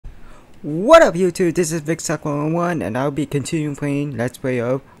What up YouTube, this is VicSuck101 and I'll be continuing playing Let's Play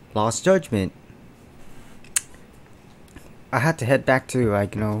of Lost Judgment. I had to head back to my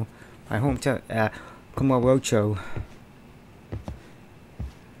hometown, Kumarocho.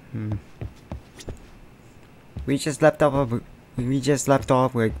 We just left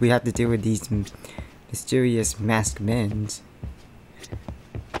off where we have to deal with these mysterious masked men.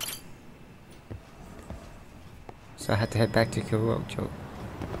 So I had to head back to Kumarocho.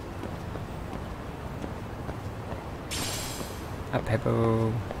 A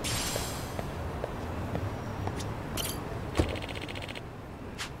pebble.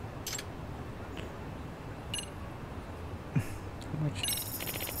 How much?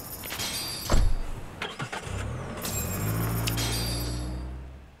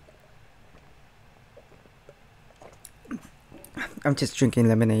 I'm just drinking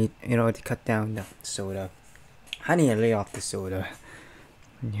lemonade, to cut down the soda. I need to lay off the soda.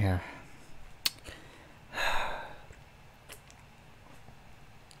 Yeah.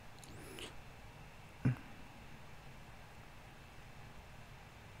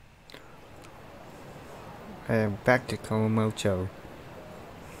 Back to Kumarocho.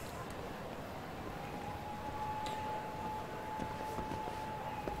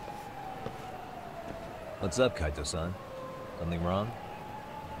 What's up, Kaito-san? Something wrong?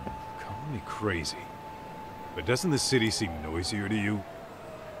 Call me crazy, but doesn't the city seem noisier to you?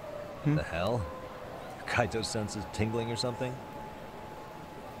 The hell? Kaito's senses tingling or something?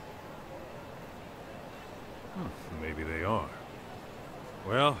 Maybe they are.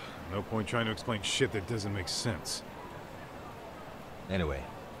 Well, no point trying to explain shit that doesn't make sense. Anyway,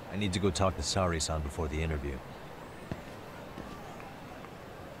 I need to go talk to Sari-san before the interview.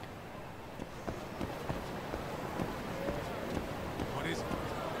 What is it?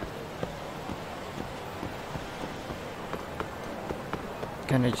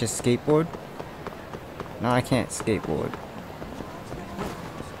 Can I just skateboard? No, I can't skateboard.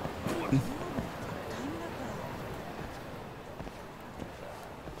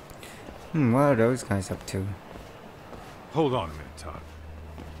 What are those guys up to? Hold on a minute, Todd.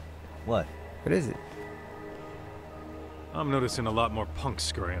 What? What is it? I'm noticing a lot more punks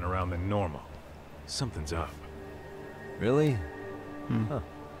scurrying around than normal. Something's up. Really? Huh.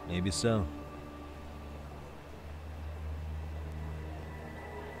 Maybe so.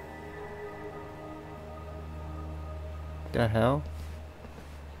 The hell?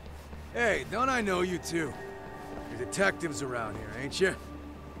 Hey, don't I know you two? You're detectives around here, ain't you?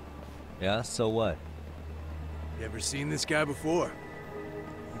 Yeah, so what? You ever seen this guy before?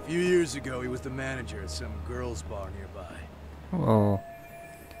 A few years ago, he was the manager at some girls' bar nearby. Oh,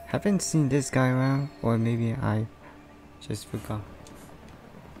 haven't seen this guy around, or maybe I just forgot.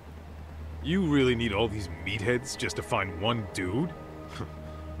 You really need all these meatheads just to find one dude?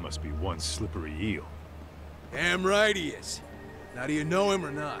 Must be one slippery eel. Damn right he is. Now, do you know him or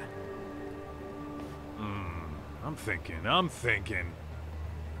not? I'm thinking.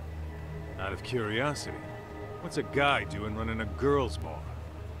 Out of curiosity, what's a guy doing running a girls' bar?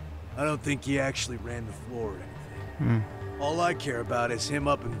 I don't think he actually ran the floor or anything. All I care about is him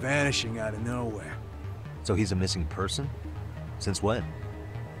up and vanishing out of nowhere. So he's a missing person? Since when?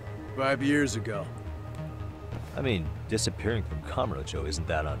 5 years ago. I mean, disappearing from Kamurocho isn't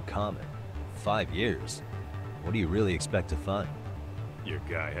that uncommon. 5 years? What do you really expect to find? Your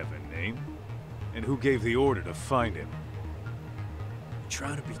guy have a name? And who gave the order to find him? You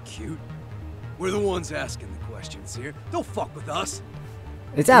trying to be cute? We're the ones asking the questions here. Don't fuck with us.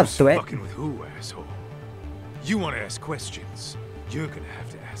 It's out, Who's threat. fucking with who, asshole? You want to ask questions? You're gonna have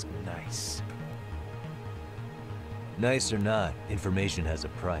to ask nice. Nice or not, information has a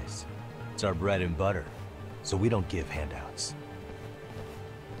price. It's our bread and butter, so we don't give handouts.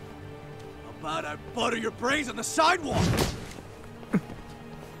 How about I butter your brains on the sidewalk?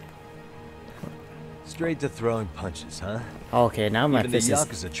 Straight to throwing punches, huh? Okay, now my Even the fist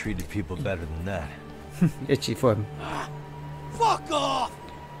is Yakuza treated people better than that. itchy for Fuck off!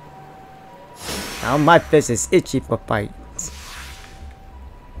 now my fist is itchy for fights.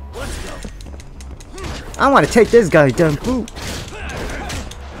 Let's go. I want to take this guy down, boo.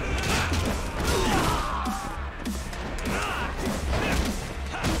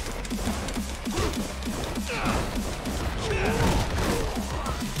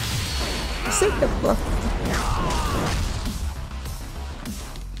 Sit the fuck.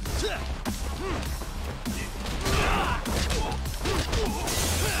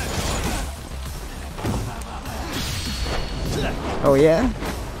 Oh yeah?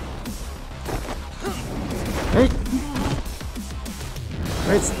 Hey.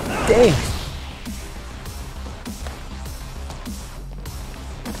 Where's dang?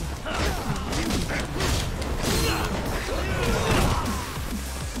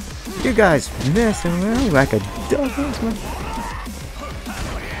 You guys messing around like a dog, man.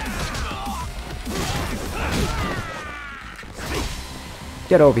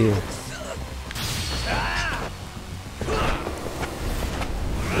 Get over here.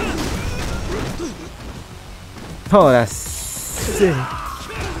 Oh, that's sick.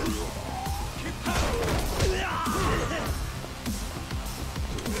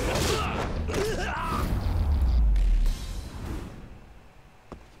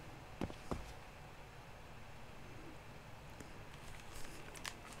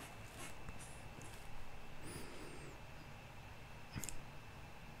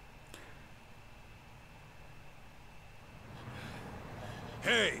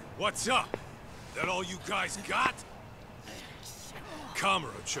 Hey, what's up? That all you guys got?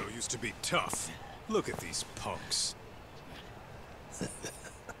 Kamurocho used to be tough. Look at these punks.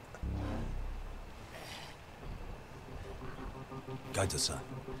 Kaito-san.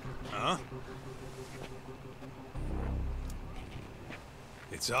 Huh?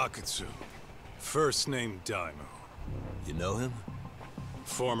 It's Akutsu. First name Daimyo. You know him?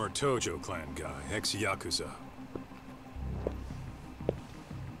 Former Tojo clan guy, ex-Yakuza.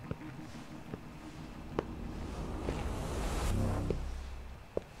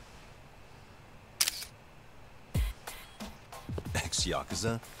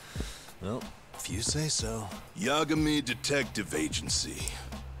 Ex-Yakuza? Well, if you say so. Yagami Detective Agency.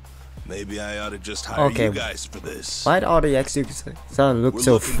 Maybe I ought to just hire you guys for this. Why'd all the executions look We're so looking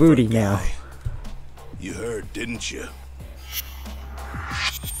for a fruity now? guy. You heard, didn't you?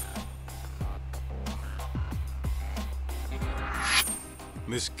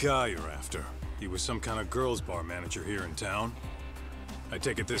 This guy you're after, he was some kind of girls' bar manager here in town? I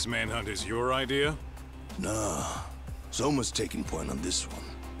take it this manhunt is your idea? Nah. Soma's taking point on this one.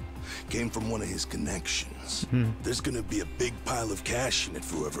 Came from one of his connections. There's gonna be a big pile of cash in it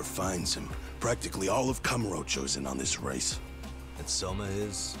for whoever finds him. Practically all of Kamurocho's in on this race. And Soma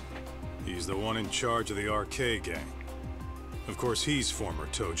is? He's the one in charge of the RK gang. Of course, he's former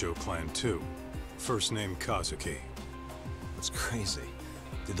Tojo clan too. First name Kazuki. That's crazy.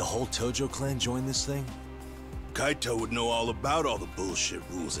 Did the whole Tojo clan join this thing? Kaito would know all about all the bullshit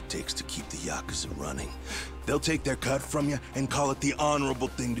rules it takes to keep the Yakuza running. They'll take their cut from you and call it the honorable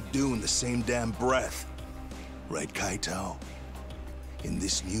thing to do in the same damn breath. Right, Kaito? In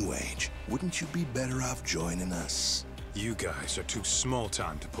this new age, wouldn't you be better off joining us? You guys are too small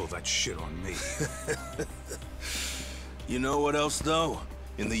time to pull that shit on me. You know what else, though?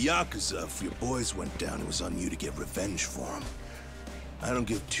 In the Yakuza, if your boys went down, it was on you to get revenge for them. I don't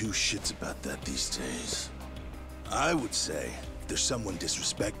give two shits about that these days. I would say, if there's someone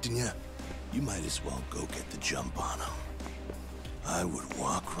disrespecting you, you might as well go get the jump on them. I would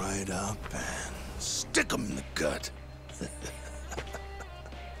walk right up and stick them in the gut.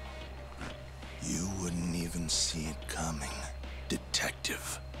 You wouldn't even see it coming,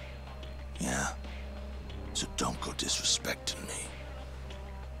 detective. Yeah? So don't go disrespecting me.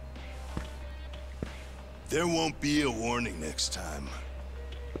 There won't be a warning next time.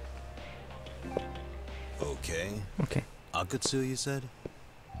 Okay. Okay. Akutsu, you said?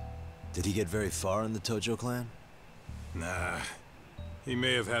 Did he get very far in the Tojo clan? Nah. He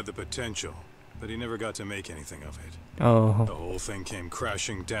may have had the potential, but he never got to make anything of it. Oh. The whole thing came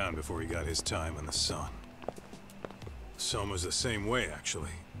crashing down before he got his time in the sun. Soma's the same way, actually.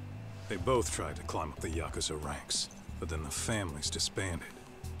 They both tried to climb up the Yakuza ranks, but then the families disbanded.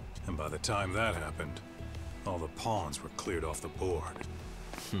 And by the time that happened, all the pawns were cleared off the board.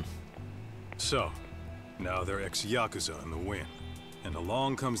 So, now they're ex-Yakuza in the wind. And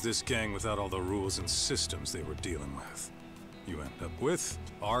along comes this gang without all the rules and systems they were dealing with. You end up with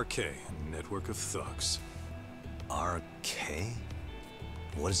RK, a network of thugs. RK?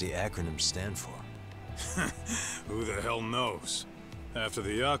 What does the acronym stand for? Who the hell knows? After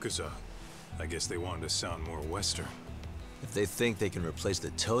the Yakuza, I guess they wanted to sound more Western. If they think they can replace the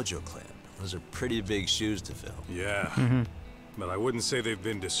Tojo clan, those are pretty big shoes to fill. Yeah, but I wouldn't say they've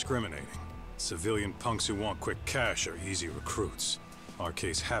been discriminating. Civilian punks who want quick cash are easy recruits.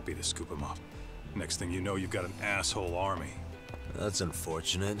 RK's happy to scoop them up. Next thing you know, you've got an asshole army. That's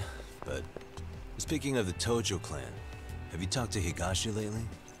unfortunate, but speaking of the Tojo clan, have you talked to Higashi lately?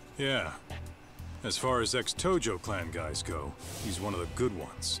 Yeah. As far as ex-Tojo clan guys go, he's one of the good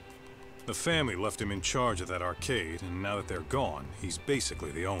ones. The family left him in charge of that arcade, and now that they're gone, he's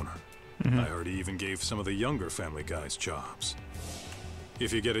basically the owner. I heard he even gave some of the younger family guys jobs.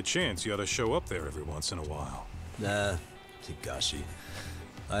 If you get a chance, you ought to show up there every once in a while. Nah, Higashi.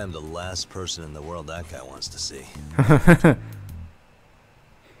 I am the last person in the world that guy wants to see.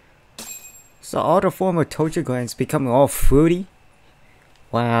 So all the former Tojo clans becoming all fruity?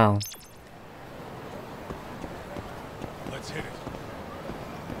 Wow.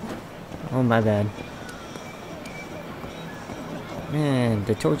 Oh, my bad. Man,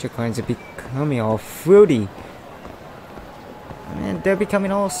 the torture coins are becoming all fruity. Man, they're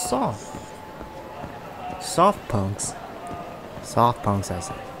becoming all soft. Soft punks. Soft punks, I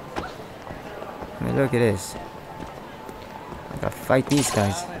say. I mean, look at this. I gotta fight these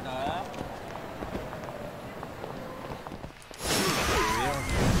guys.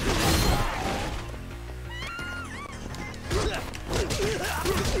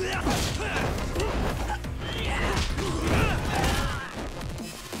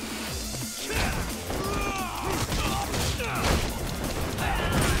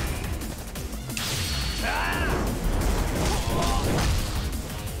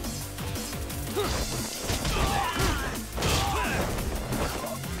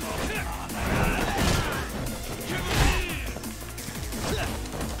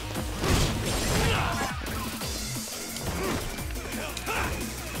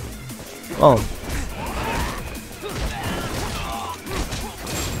 Oh.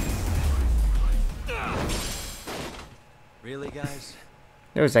 Really, guys?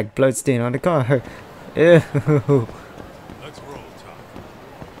 There was like blood stain on the car. Ew. Let's roll, Tom.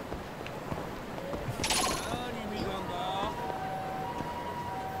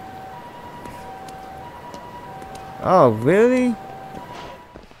 Oh, really?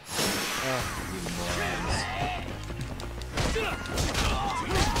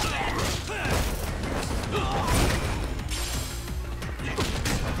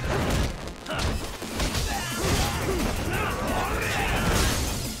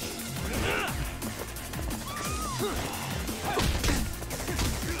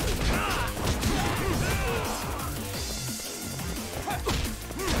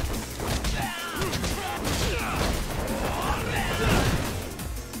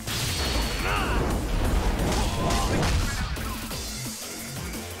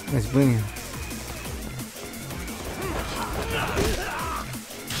 Let's bring him.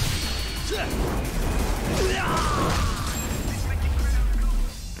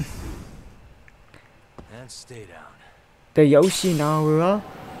 And stay down. The Yoshinawa?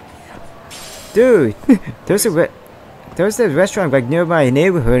 Dude, there's a restaurant like near my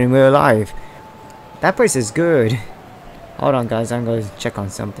neighborhood in real life. That place is good. Hold on, guys, I'm gonna check on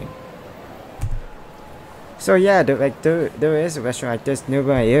something. So yeah, there is a restaurant like this near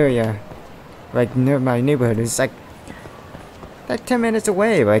my area, like near my neighborhood. It's like 10 minutes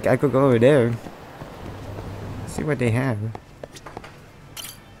away. Like I could go over there, see what they have.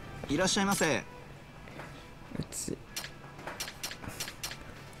 いらっしゃいませ。 Let's see.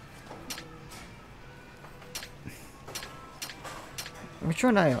 Which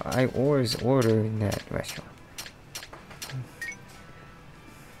one I always order in that restaurant?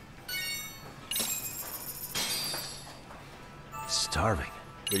 Starving.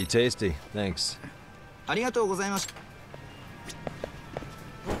 Pretty tasty. Thanks. ありがとうございます。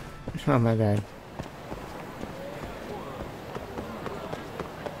 Oh my bad.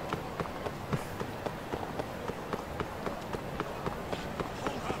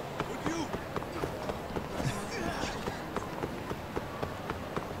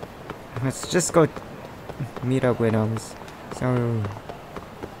 Let's just go meet up with them. So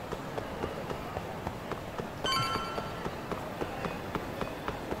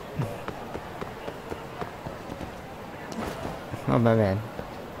oh my bad.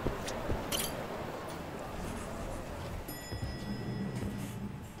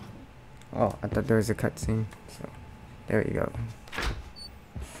 Oh, I thought there was a cutscene. So there you go.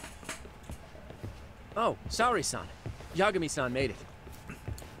 Oh, sorry-san. Yagami-san made it.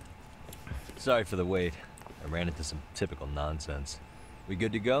 Sorry for the wait. I ran into some typical nonsense. We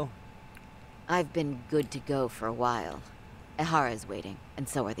good to go? I've been good to go for a while. Ehara's waiting, and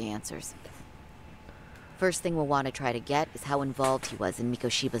so are the answers. First thing we'll want to try to get is how involved he was in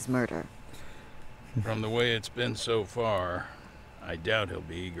Mikoshiba's murder. From the way it's been so far, I doubt he'll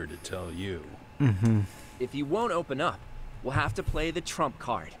be eager to tell you. If he won't open up, we'll have to play the trump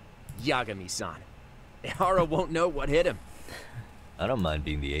card. Yagami-san. Ehara won't know what hit him. I don't mind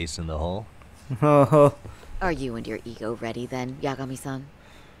being the ace in the hole. Oh, Are you and your ego ready then, Yagami-san?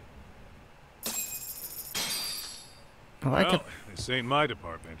 oh, Well, this ain't my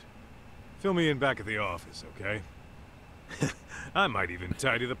department. Fill me in back at the office, okay? I might even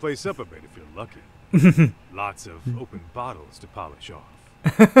tidy the place up a bit if you're lucky. Lots of open bottles to polish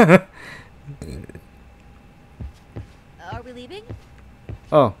off. Are we leaving?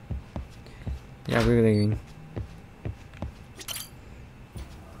 Oh. Yeah, we're leaving.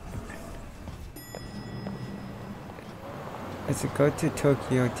 Let's go to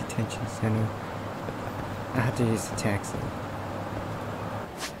Tokyo Detention Center. I have to use the taxi.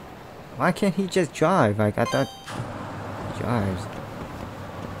 Why can't he just drive? Like, I thought he drives.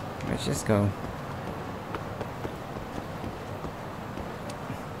 Let's just go.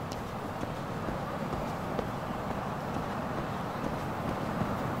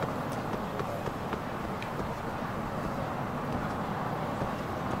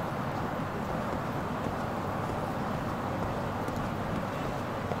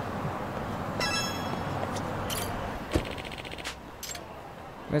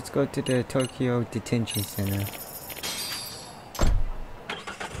 Let's go to the Tokyo Detention Center.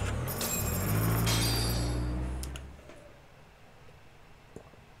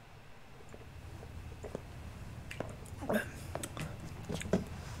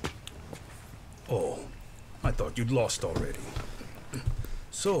 Oh, I thought you'd lost already.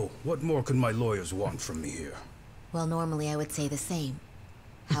 So, what more can my lawyers want from me here? Well, normally I would say the same.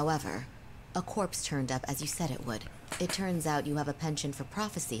 However, a corpse turned up as you said it would. It turns out you have a penchant for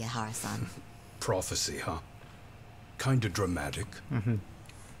prophecy, Ihara-san. Prophecy, huh? Kinda dramatic.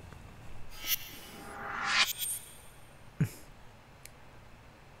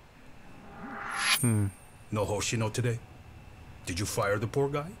 No Hoshino today? Did you fire the poor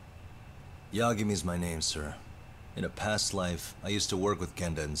guy? Yagami's my name, sir. In a past life, I used to work with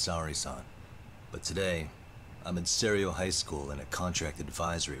Kenda and Saori-san. But today, I'm in Serio High School in a contract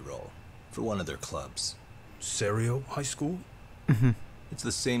advisory role for one of their clubs. Serio High School? It's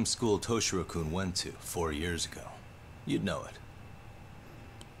the same school Toshiro-kun went to 4 years ago. You'd know it.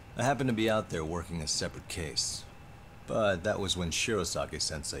 I happened to be out there working a separate case. But that was when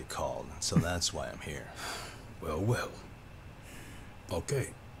Shirosake-sensei called, so that's why I'm here. Well, well. Okay.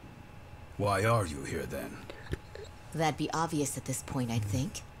 Why are you here then? That'd be obvious at this point, I'd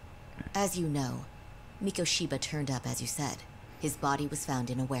think. As you know, Mikoshiba turned up as you said. His body was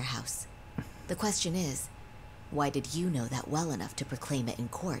found in a warehouse. The question is, why did you know that well enough to proclaim it in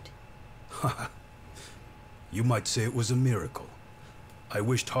court? You might say it was a miracle. I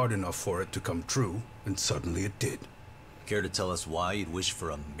wished hard enough for it to come true, and suddenly it did. Care to tell us why you'd wish for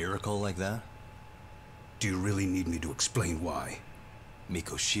a miracle like that? Do you really need me to explain why?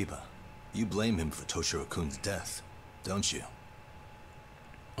 Mikoshiba. You blame him for Toshiro-kun's death, don't you?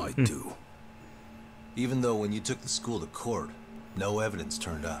 I do. Even though when you took the school to court, no evidence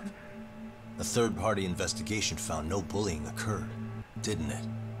turned up. A third-party investigation found no bullying occurred, didn't it?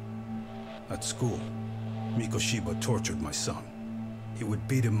 At school, Mikoshiba tortured my son. He would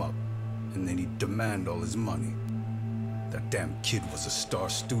beat him up, and then he'd demand all his money. That damn kid was a star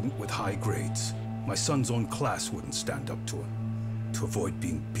student with high grades. My son's own class wouldn't stand up to him. To avoid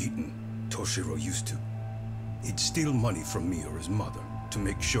being beaten, Toshiro used to. He'd steal money from me or his mother to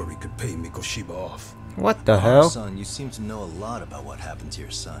make sure he could pay Mikoshiba off. What the hell? Son, you seem to know a lot about what happened to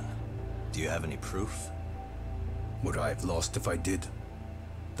your son. Do you have any proof? Would I have lost if I did?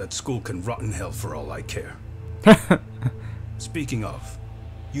 That school can rot in hell for all I care. Speaking of,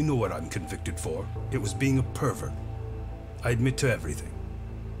 you know what I'm convicted for. It was being a pervert. I admit to everything.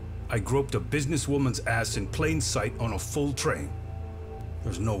 I groped a businesswoman's ass in plain sight on a full train.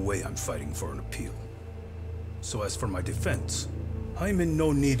 There's no way I'm fighting for an appeal. So as for my defense, I'm in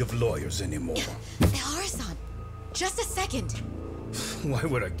no need of lawyers anymore. Ihara-san, just a second. Why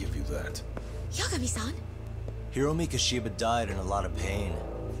would I give you that? Yagami-san? Hiro Mikoshiba died in a lot of pain.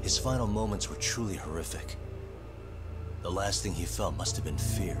 His final moments were truly horrific. The last thing he felt must have been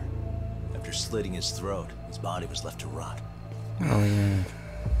fear. After slitting his throat, his body was left to rot. Oh yeah.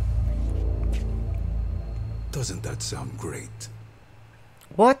 Doesn't that sound great?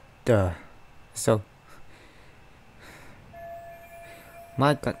 What the? So,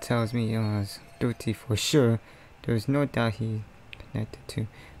 my gut tells me it was guilty for sure. There's no doubt he connected to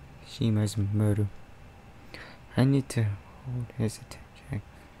Shima's murder. I need to hold his attention.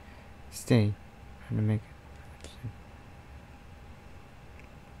 Stay. Trying to make it.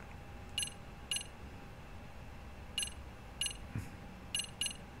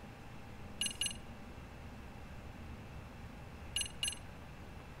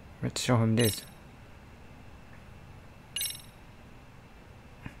 Let's show him this.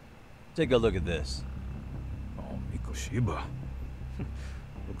 Take a look at this. Oh, Mikoshiba.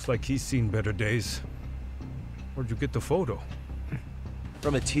 Looks like he's seen better days. Where'd you get the photo?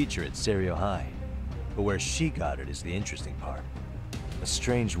 From a teacher at Serio High. But where she got it is the interesting part. A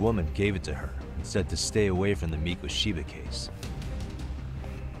strange woman gave it to her and said to stay away from the Mikoshiba case.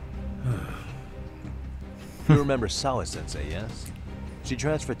 You remember Sawa-sensei, yes? She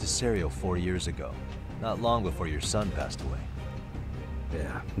transferred to Serio 4 years ago, not long before your son passed away.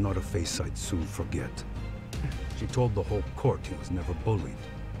 Yeah, not a face I'd soon forget. She told the whole court he was never bullied.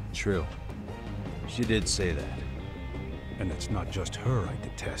 True. She did say that. And it's not just her I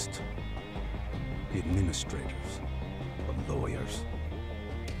detest. the administrators, the lawyers.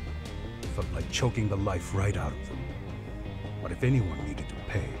 It felt like choking the life right out of them. But if anyone needed to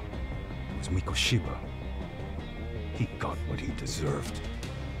pay, it was Mikoshiba. He got what he deserved.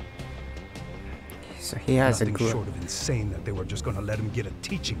 So he has Nothing a good. short of insane that they were just gonna let him get a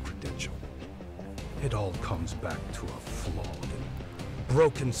teaching credential. It all comes back to a flawed and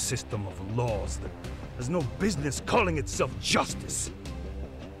broken system of laws that has no business calling itself justice.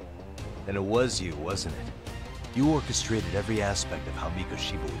 And it was you, wasn't it? You orchestrated every aspect of how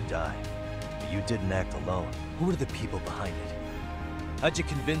Mikoshiba would die. But you didn't act alone. Who were the people behind it? How'd you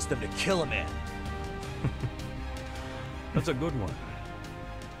convince them to kill a man? That's a good one.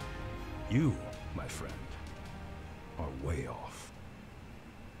 You, my friend, are way off.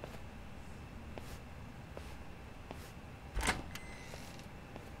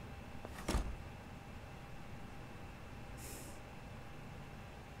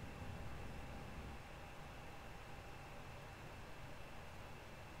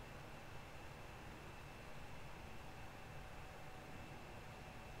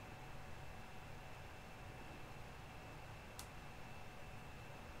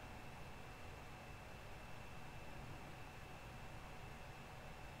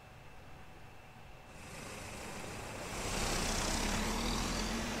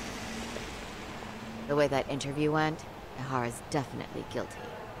 The way that interview went, Ihara's definitely guilty.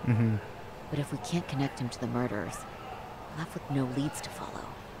 Mm-hmm. But if we can't connect him to the murderers, we're left with no leads to follow.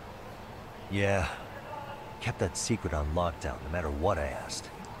 Yeah. Kept that secret on lockdown, no matter what I asked.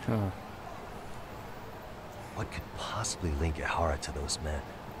 Huh. What could possibly link Ihara to those men?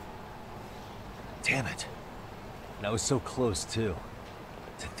 Damn it. And I was so close, too.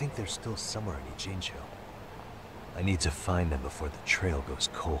 To think they're still somewhere in Ijincho. I need to find them before the trail goes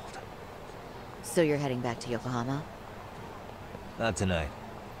cold. So you're heading back to Yokohama? Not tonight.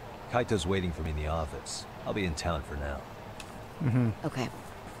 Kaito's waiting for me in the office. I'll be in town for now. Mm-hmm. Okay.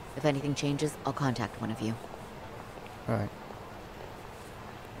 If anything changes, I'll contact one of you. Alright.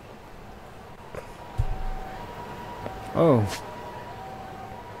 Oh.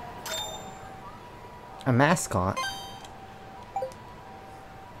 A mascot?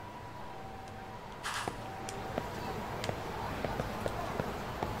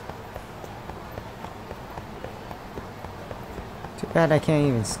 Too bad I can't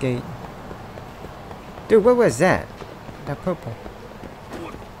even skate. Dude, what was that? That purple.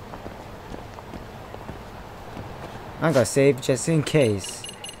 I'm gonna save just in case.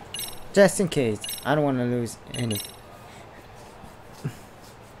 Just in case. I don't want to lose any.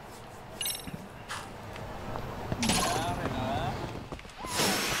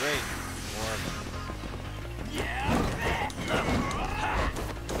 Great.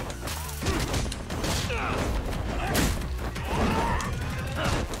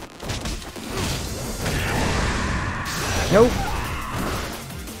 Nope.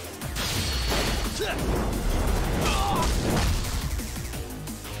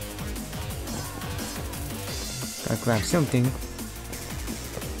 Gotta grab something.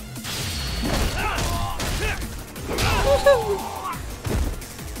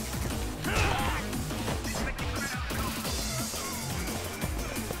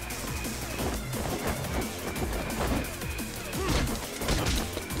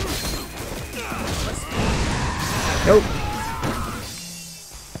 Nope.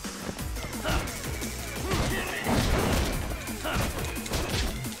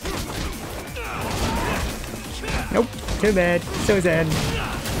 Nope. Too bad. So sad.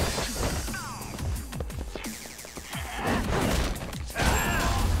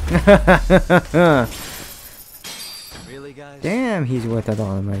 Really, guys? Damn, he's worth a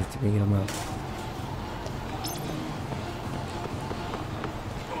lot of money to beat him up.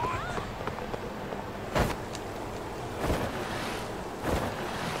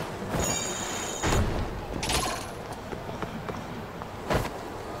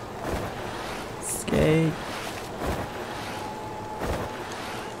 Skate.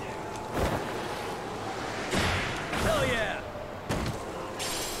 Hell yeah!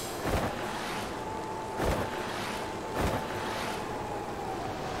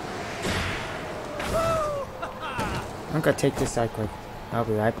 I'm gonna take this side quick. I'll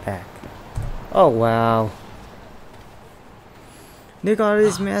be right back. Oh wow. They got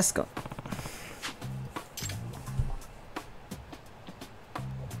his mascot.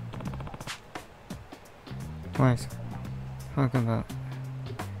 What is talking about?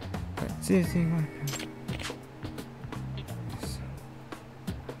 Let's see.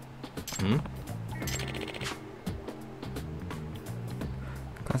 Hmm?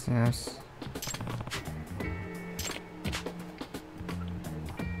 Customers.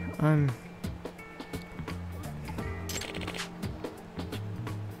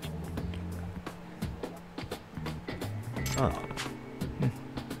 Oh.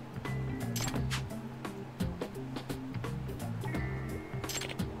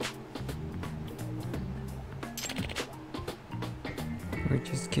 We're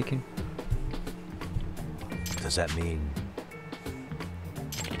just kicking. Does that mean...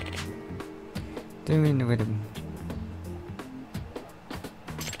 Doing with him.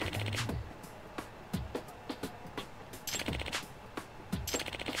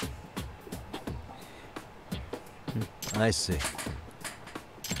 I see.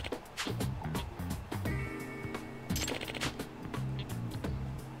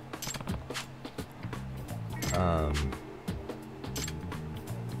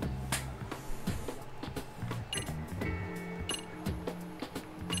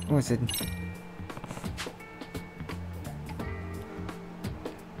 What was it?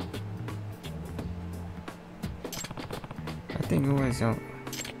 I think it was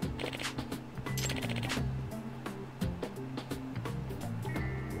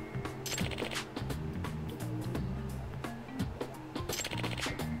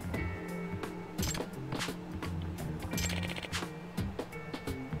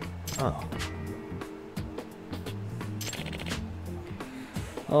Oh.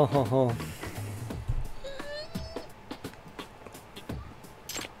 Oh ho ho.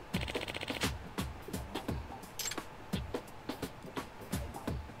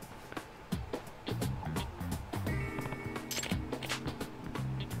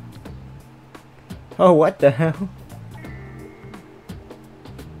 Oh, what the hell?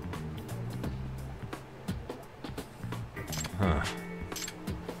 Huh.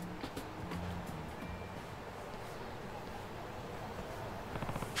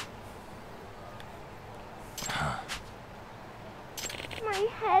 My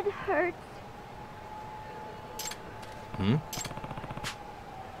head hurts. Hmm?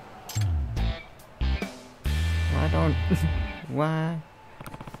 I don't. Why?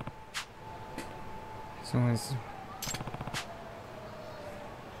 Someone's.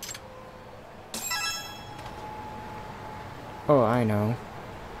 Oh, I know.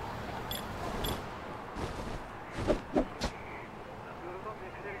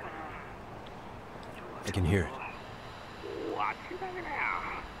 I can hear it.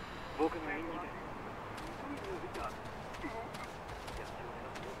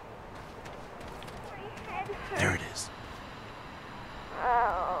 There it is.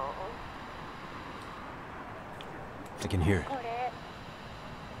 Oh. I can hear it.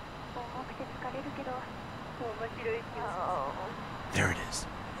 Oh. There it is.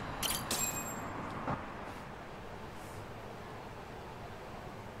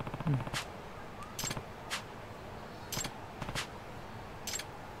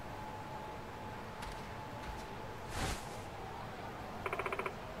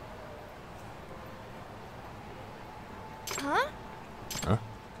 Huh? Huh?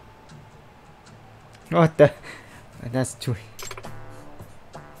 What the? That's too.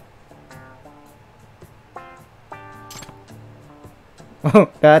 Oh,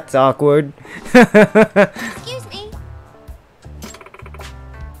 that's awkward. Excuse me.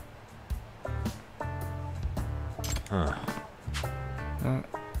 Huh.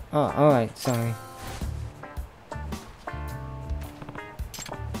 Oh, alright, sorry.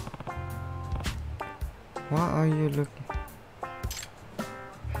 What are you looking?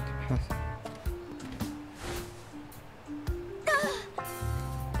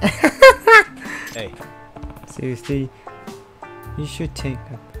 Hey. Seriously, you should take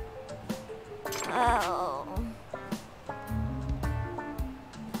them. Oh.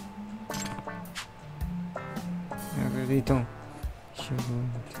 I really don't. Sure.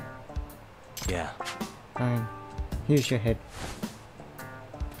 Yeah. Fine. Here's your head.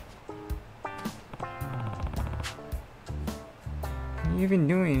 What are you even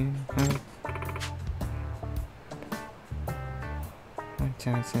doing? Huh? One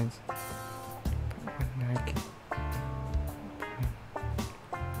time sense. Like.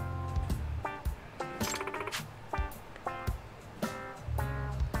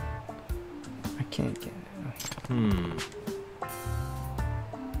 I can't get it. Hmm.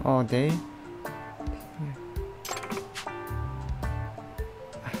 All day?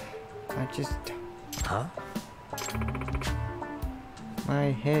 I just... Huh?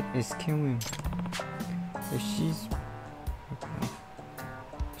 My head is killing. If she's...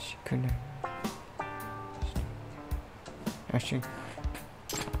 She couldn't... Actually...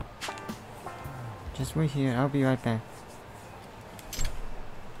 Just wait here, I'll be right back.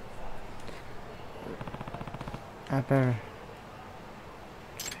 I better...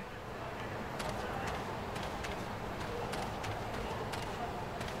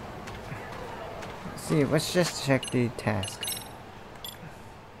 See, let's just check the task.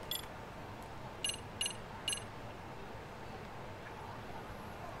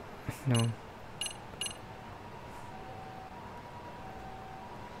 No.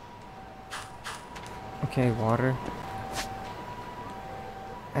 Okay, water.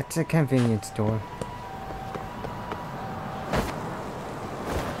 That's a convenience store.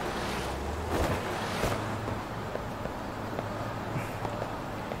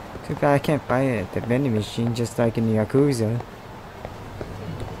 Too bad I can't buy it at the vending machine just like in the Yakuza.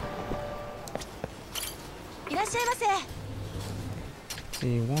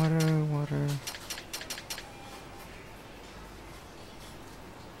 See, water.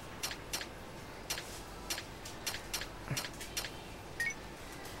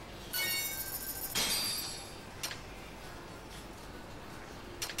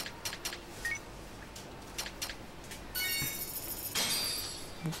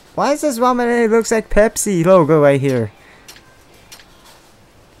 Why is this ramen and it looks like Pepsi logo right here?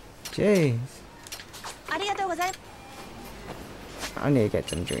 Jeez. I need to get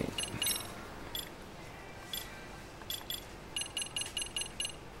some drink.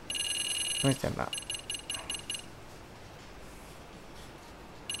 Where's that map?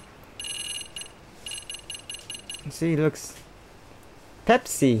 See, looks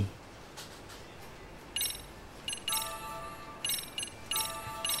Pepsi.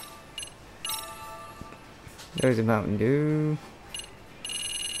 There's a Mountain Dew.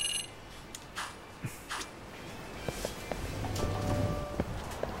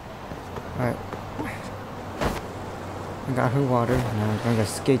 Alright. I got her water. Now I'm gonna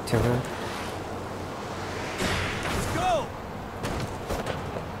skate to her. Let's go!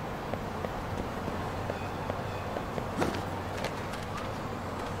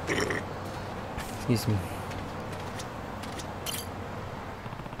 Excuse me.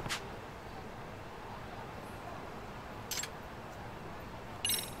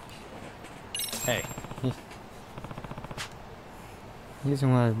 Hey. He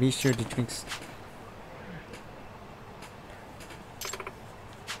doesn't want to be sure to drink.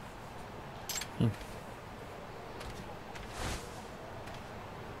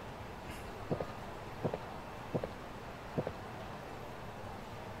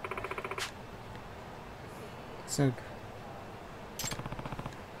 So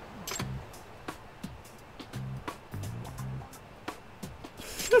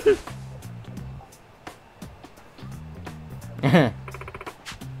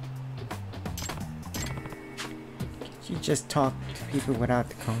you just talk to people without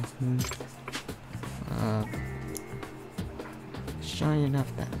the constant. Sure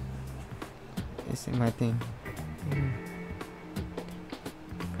enough that isn't my thing.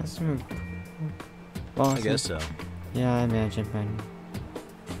 Customer boss. I guess so. Yeah, I imagine, but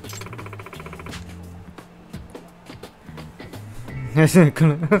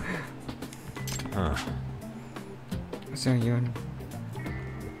Huh. so you're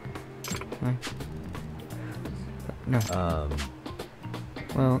what? No.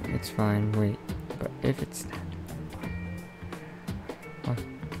 Well, it's fine. Wait, but if it's not, what?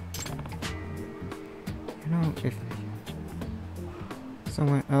 You know, if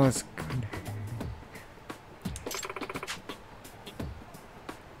someone else could.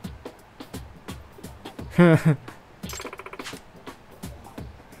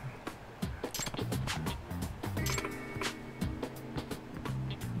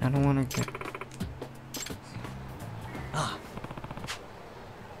 I don't want to get. Ah.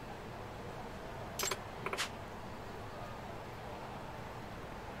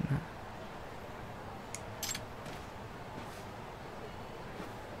 No.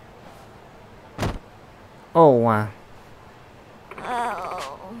 Oh wow.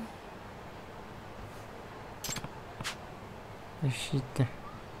 Oh. Is she there?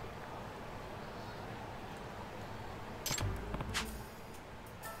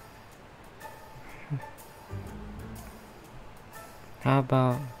 How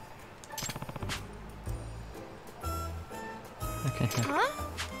about? Okay. Huh?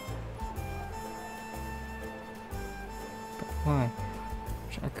 But why?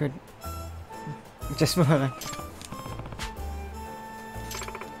 I could just for like.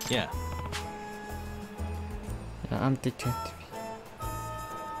 Yeah. Yeah, I'm detective.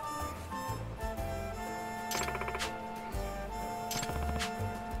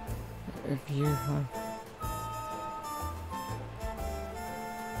 If you have.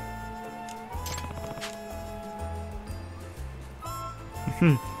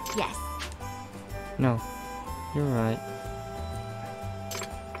 Yes. No, you're right.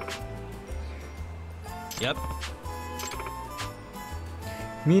 Yep.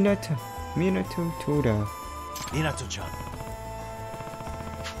 Minato. Minato Toda. Minato-chan.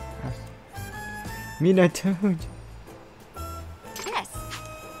 Minato. Yes.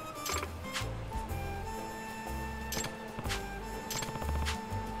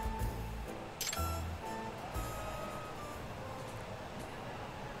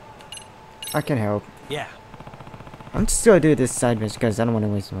 I can help. Yeah. I'm still doing this side mission because I don't want to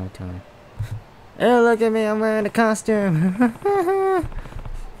waste my time. Hey, look at me! I'm wearing a costume.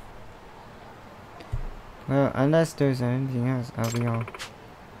 Well, unless there's anything else, I'll be on.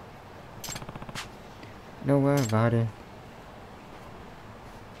 Don't worry about it.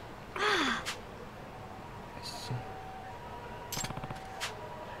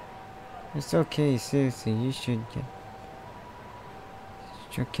 It's okay, seriously, you should get...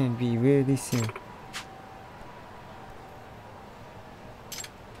 You can be really soon.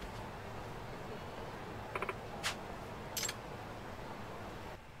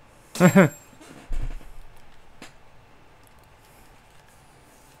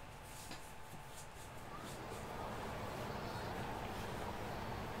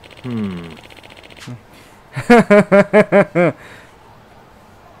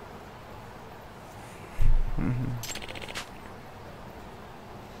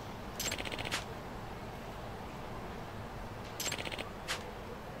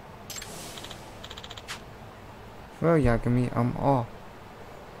 Well, Yagami, I'm off.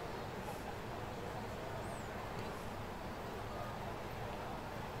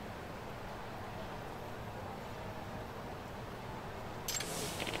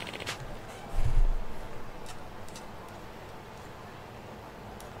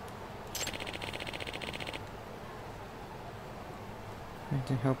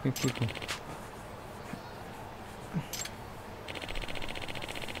 To helping people.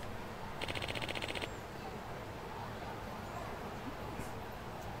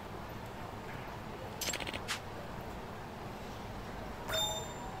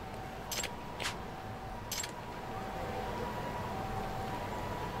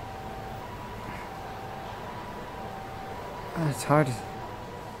 It's hard.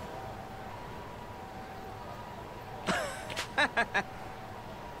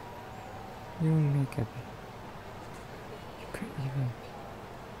 You make it. You could even.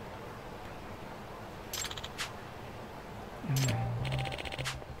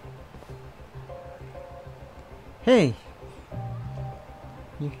 Hey.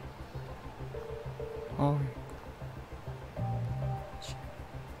 You. Oh.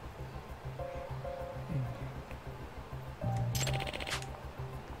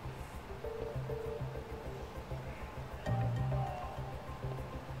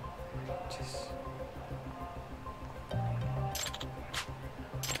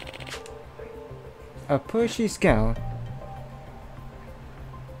 A pushy scout.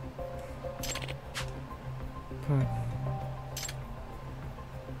 But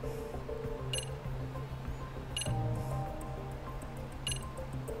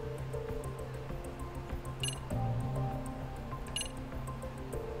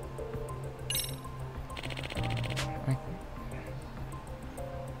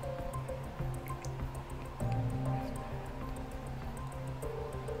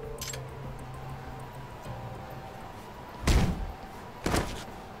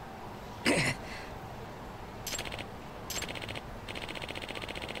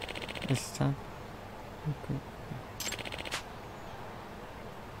this time. Okay.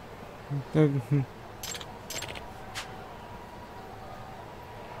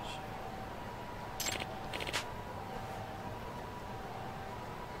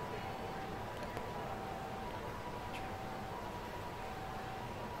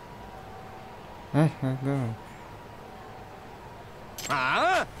 I go.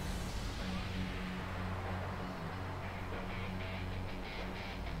 Ah!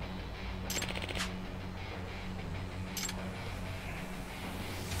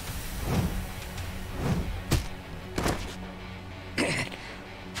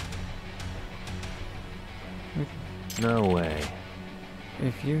 No way.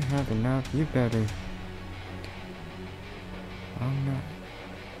 If you have enough, you better. I'm not.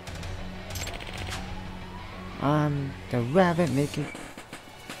 I'm the rabbit making.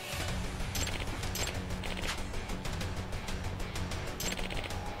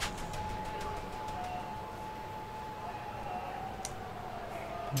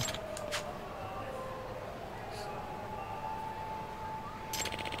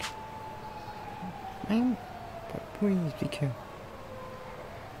 But please be careful.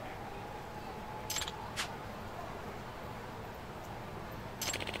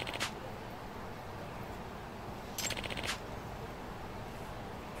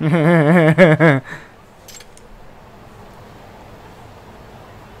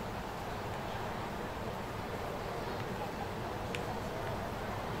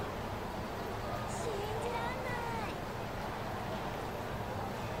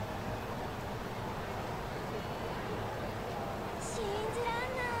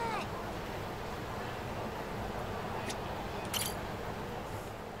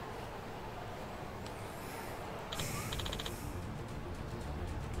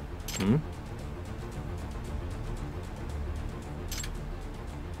 Hmm?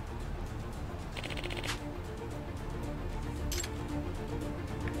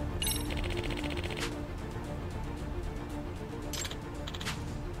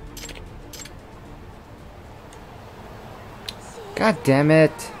 God damn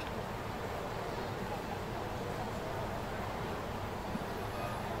it.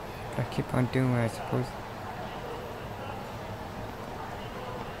 I keep on doing what I suppose.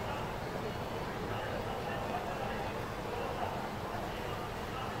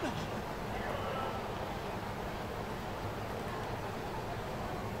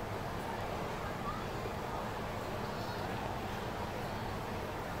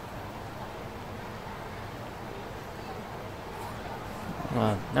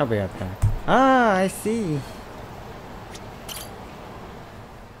 Well, that'll be up there. Ah, I see.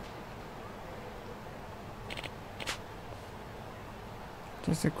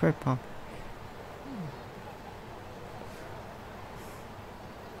 Just a quick pump.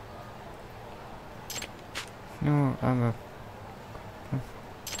 No, I'm a...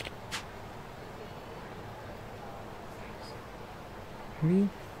 Maybe?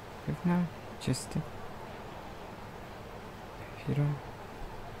 If not, just... If you don't...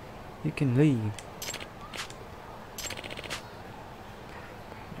 You can leave.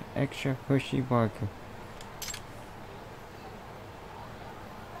 Extra pushy barker.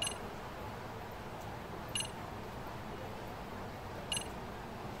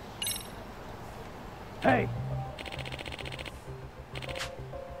 Hey.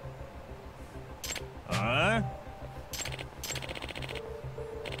 Huh?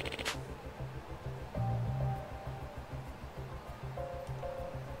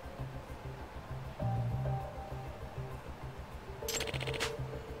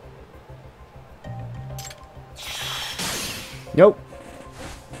 Nope.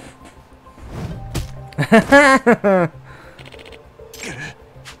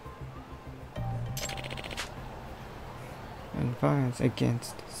 And violence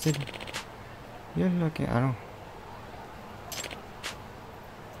against the city. You're looking. I don't.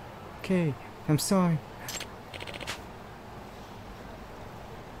 Okay, I'm sorry.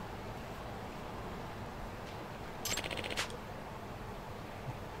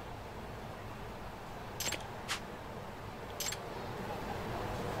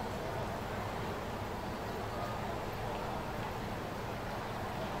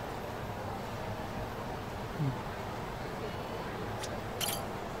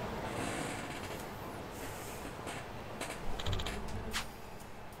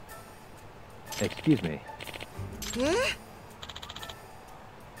 Excuse me. Huh?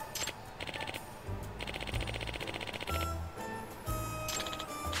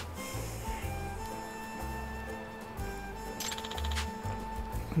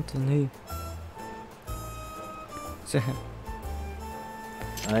 To leave. So,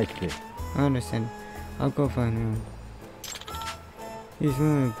 I see. I understand. I'll go find him. He's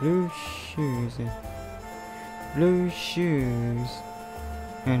wearing blue shoes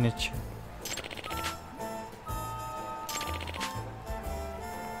and a shirt.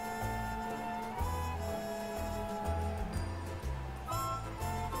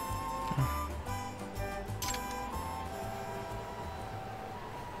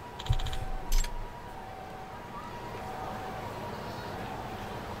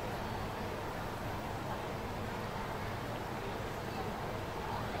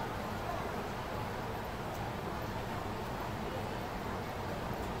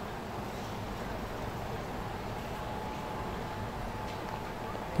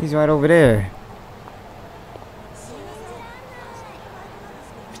 He's right over there.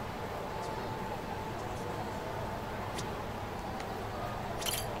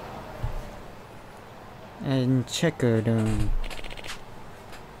 And checkered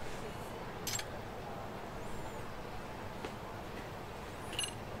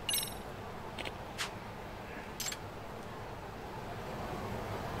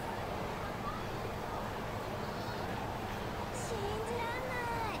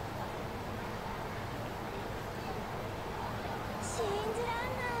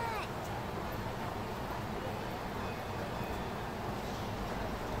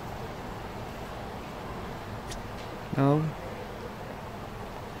No.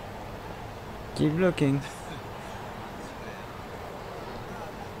 Keep looking.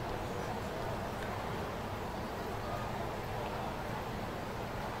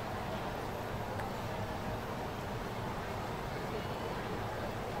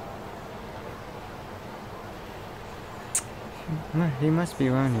 He must be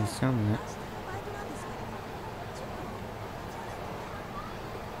around here somewhere.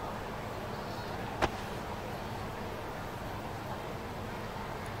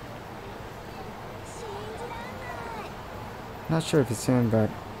 Not sure if it's him,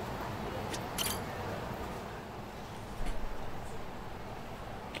 but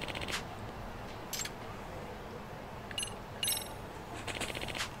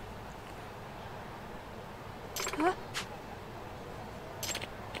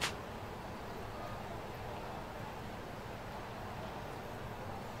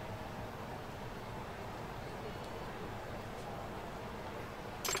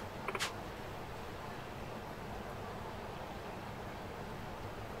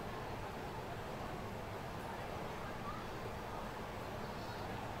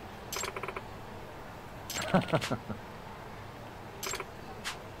Huh?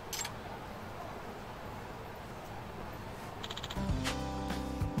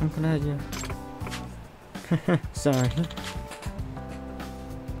 I'm glad you. Sorry.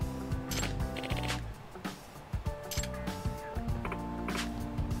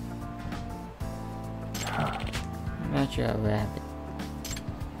 Not your rabbit.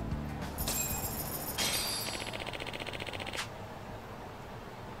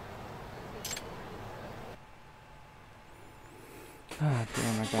 Ah,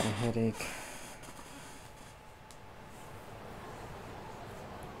 damn, I got a headache.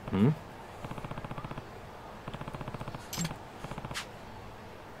 Hmm?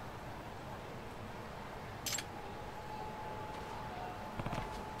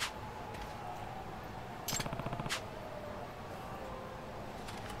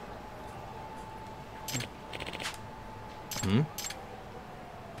 Hmm?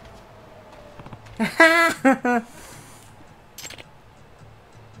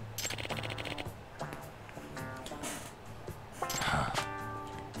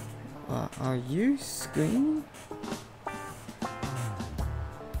 Are you screaming?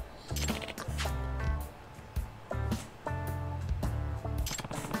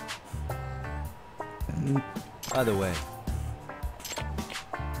 By the way,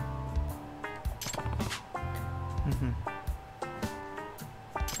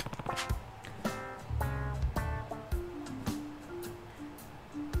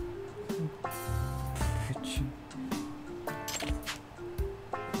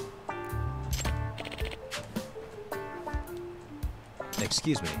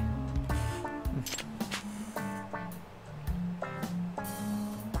 excuse me.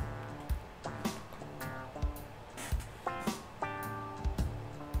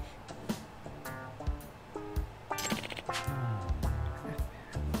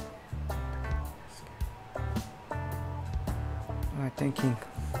 I'm thinking.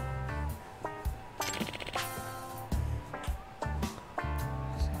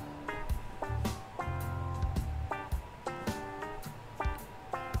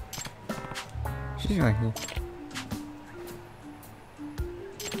 She's right here.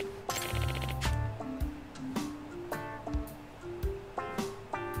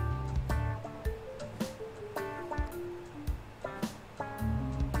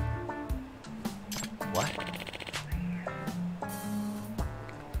 What?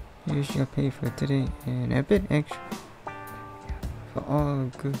 You shall pay for today and a bit extra for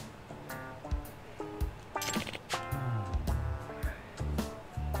all good.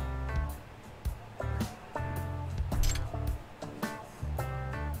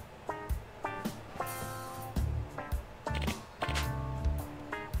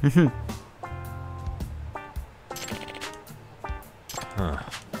 Huh.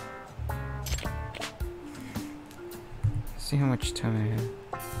 See how much time I have.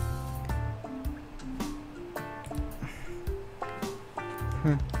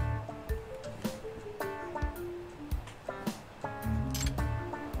 Hmm?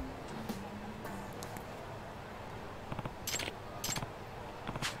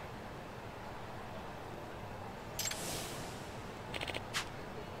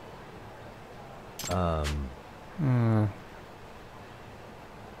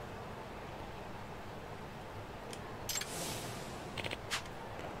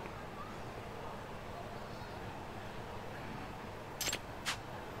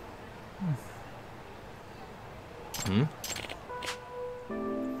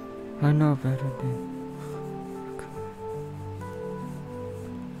 I know better than.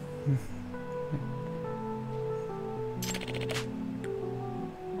 Oh,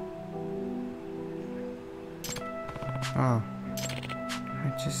 I'm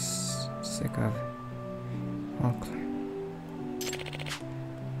just sick of Oakland.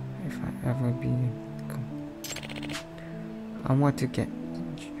 If I ever be, I want to get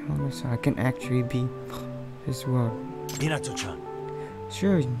so I can actually be this world. Minato-chan.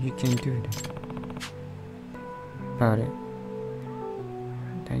 Sure, you can do that. About it.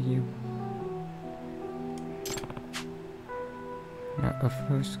 That you. Not a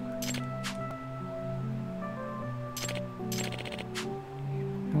first.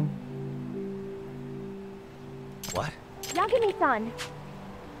 No. What? Yagami-san.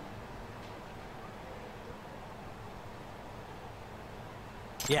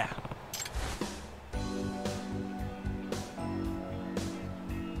 Yeah.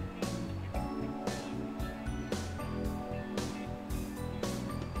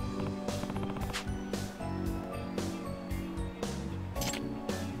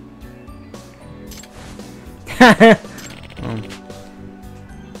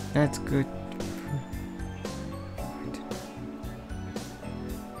 That's good.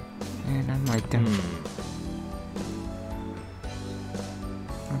 And I might done.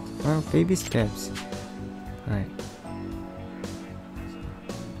 Well, baby steps. Right.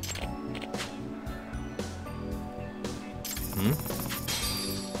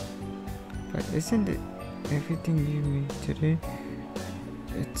 But isn't it everything you made today?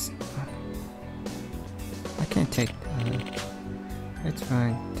 It's. I can't take that. It's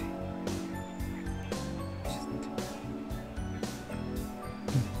fine.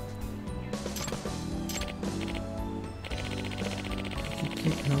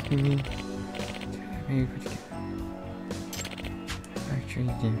 Keep helping me. Maybe we can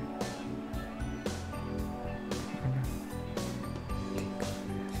actually do.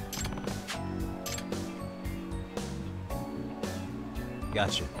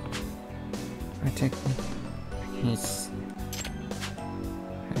 Gotcha. I take he's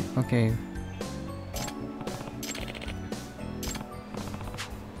okay.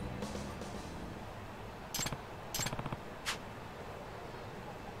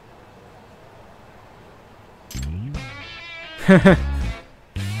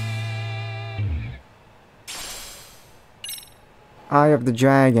 Eye of the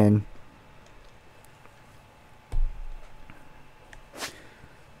Dragon.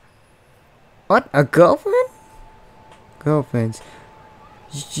 What? A girlfriend? Girlfriends.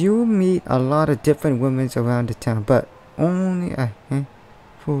 You meet a lot of different women around the town, but only a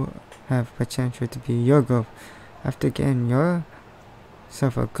handful have potential to be your girlfriend. After getting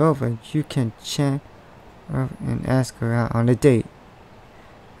yourself a girlfriend, you can chat her and ask her out on a date.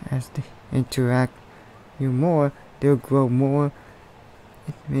 As they interact you more, they'll grow more.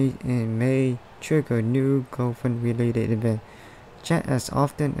 It may trigger new girlfriend-related event. Chat as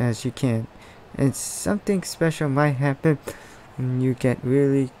often as you can, and something special might happen when you get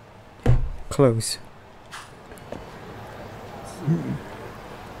really close.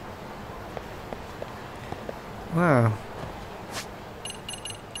 Wow.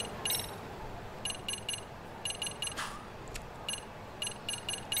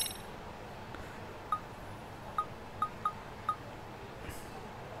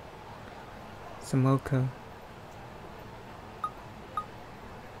 Samoko.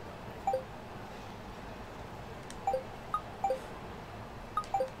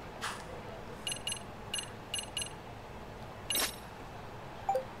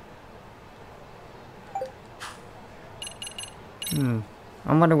 I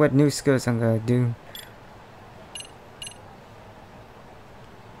wonder what new skills I'm gonna do.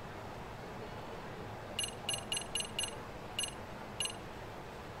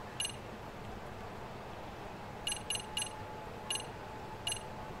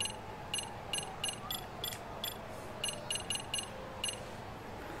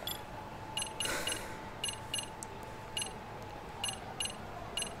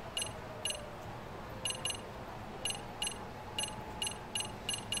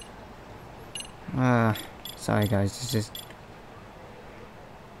 Sorry guys, it's just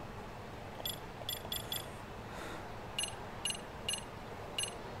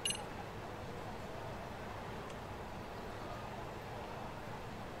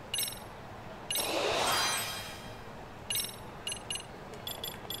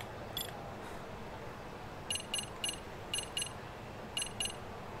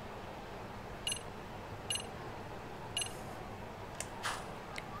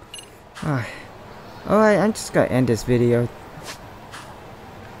alright, I'm just gonna end this video.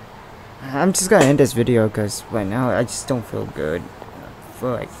 Because right now I just don't feel good.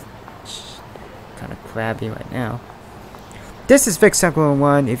 feel like kind of crabby right now. This is Vic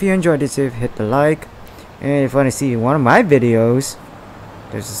 1. If you enjoyed this, hit the like. And if you want to see one of my videos,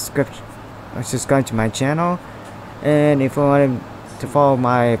 there's a script. Subscribe to my channel. And if you want to follow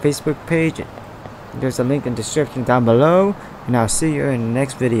my Facebook page, there's a link in the description down below. And I'll see you in the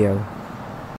next video.